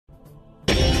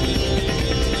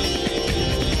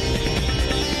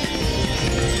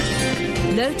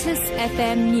Lotus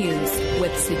FM News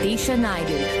with SUDISHA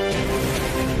Naidu.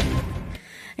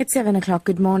 It's 7 o'clock.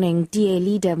 Good morning. DA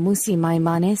leader Mmusi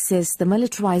Maimane says the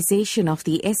militarization of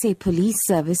the SA Police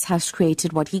Service has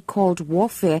created what he called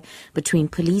warfare between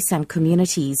police and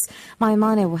communities.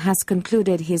 Maimane has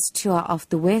concluded his tour of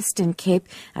the Western Cape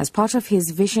as part of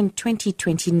his Vision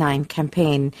 2029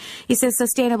 campaign. He says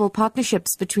sustainable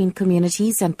partnerships between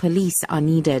communities and police are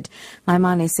needed.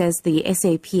 Maimane says the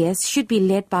SAPS should be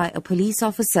led by a police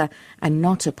officer and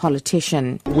not a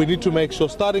politician. We need to make sure,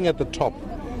 starting at the top,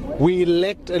 we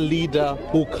elect a leader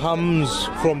who comes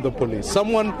from the police,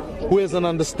 someone who has an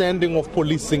understanding of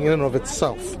policing in and of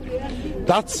itself.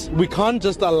 We can't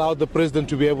just allow the president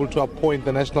to be able to appoint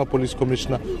the National Police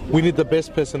Commissioner. We need the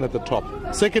best person at the top.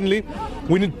 Secondly,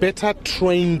 we need better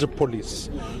trained police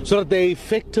so that they're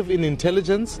effective in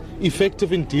intelligence,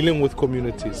 effective in dealing with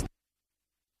communities.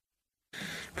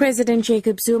 President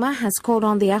Jacob Zuma has called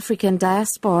on the African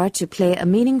Diaspora to play a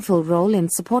meaningful role in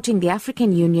supporting the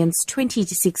African Union's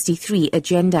 2063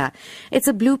 agenda. It's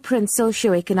a blueprint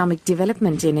socio-economic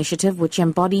development initiative which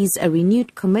embodies a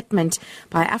renewed commitment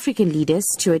by African leaders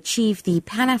to achieve the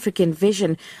Pan-African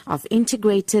vision of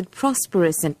integrated,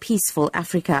 prosperous and peaceful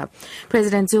Africa.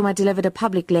 President Zuma delivered a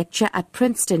public lecture at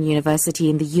Princeton University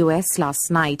in the U.S.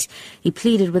 last night. He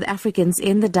pleaded with Africans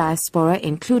in the diaspora,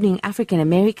 including African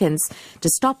Americans, to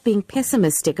stop being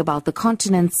pessimistic about the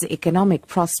continent's economic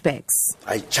prospects.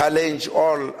 I challenge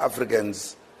all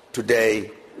Africans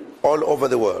today, all over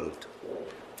the world,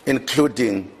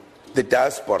 including the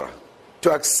diaspora,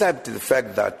 to accept the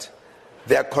fact that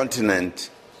their continent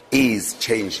is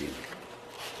changing.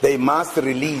 They must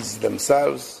release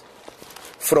themselves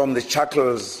from the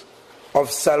shackles of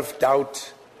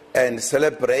self-doubt and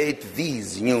celebrate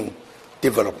these new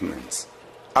developments.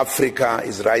 Africa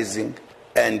is rising,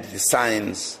 and the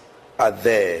signs are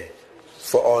there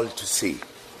for all to see.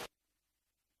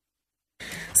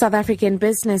 South African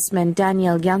businessman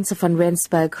Janse van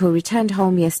Rensburg, who returned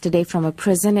home yesterday from a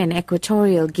prison in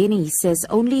Equatorial Guinea, says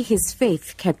only his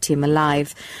faith kept him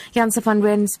alive. Janse van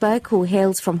Rensburg, who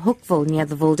hails from Hookville near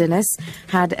the Wilderness,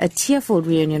 had a tearful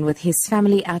reunion with his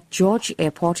family at George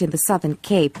Airport in the Southern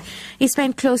Cape. He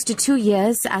spent close to 2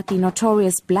 years at the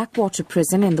notorious Blackwater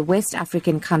prison in the West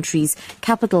African country's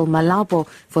capital, Malabo,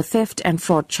 for theft and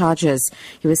fraud charges.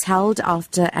 He was held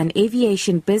after an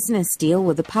aviation business deal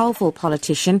with a powerful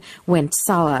politician went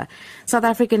sour. South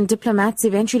African diplomats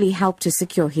eventually helped to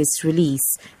secure his release.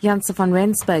 Janse van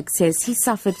Rensburg says he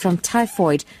suffered from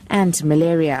typhoid and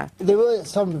malaria. There were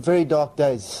some very dark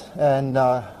days, and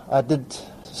I did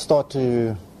start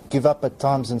to give up at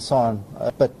times and so on.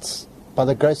 But by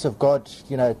the grace of God,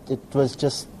 it was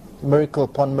just miracle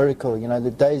upon miracle.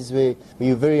 The days where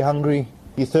you're very hungry,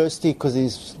 you're thirsty because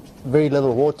there's very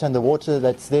little water, and the water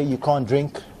that's there you can't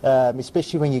drink,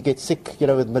 especially when you get sick,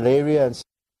 with malaria and so.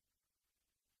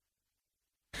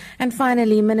 And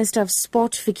finally, Minister of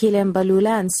Sport Fikile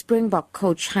Mbalula and Springbok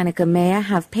coach Heyneke Meyer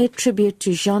have paid tribute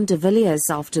to Jean de Villiers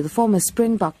after the former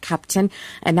Springbok captain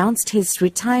announced his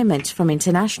retirement from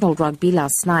international rugby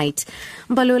last night.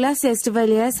 Mbalula says de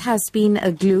Villiers has been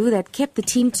a glue that kept the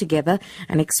team together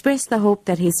and expressed the hope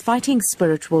that his fighting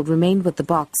spirit will remain with the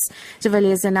Boks. De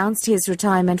Villiers announced his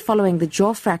retirement following the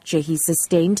jaw fracture he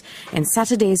sustained in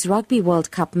Saturday's Rugby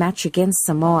World Cup match against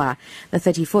Samoa. The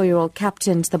 34-year-old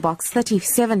captained the Boks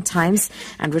 37 times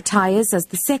and retires as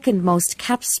the second most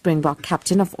capped Springbok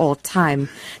captain of all time.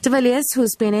 De Villiers,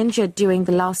 who's been injured during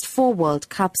the last 4 World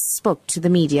Cups, spoke to the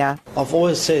media. I've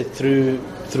always said through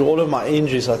all of my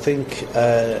injuries, I think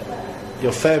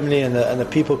your family and the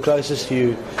people closest to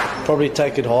you probably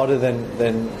take it harder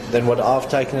than what I've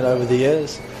taken it over the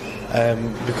years.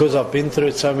 Because I've been through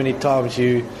it so many times,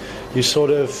 you sort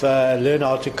of learn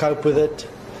how to cope with it,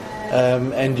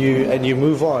 and you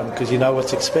move on because you know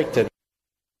what's expected.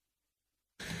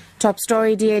 Top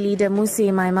story, DA leader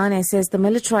Mmusi Maimane says the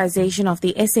militarization of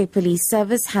the SA Police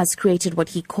Service has created what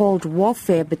he called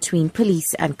warfare between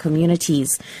police and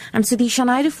communities. I'm SUDISHA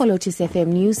Naidu for Lotus FM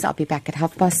News. I'll be back at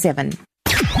 7:30.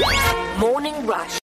 Morning Rush.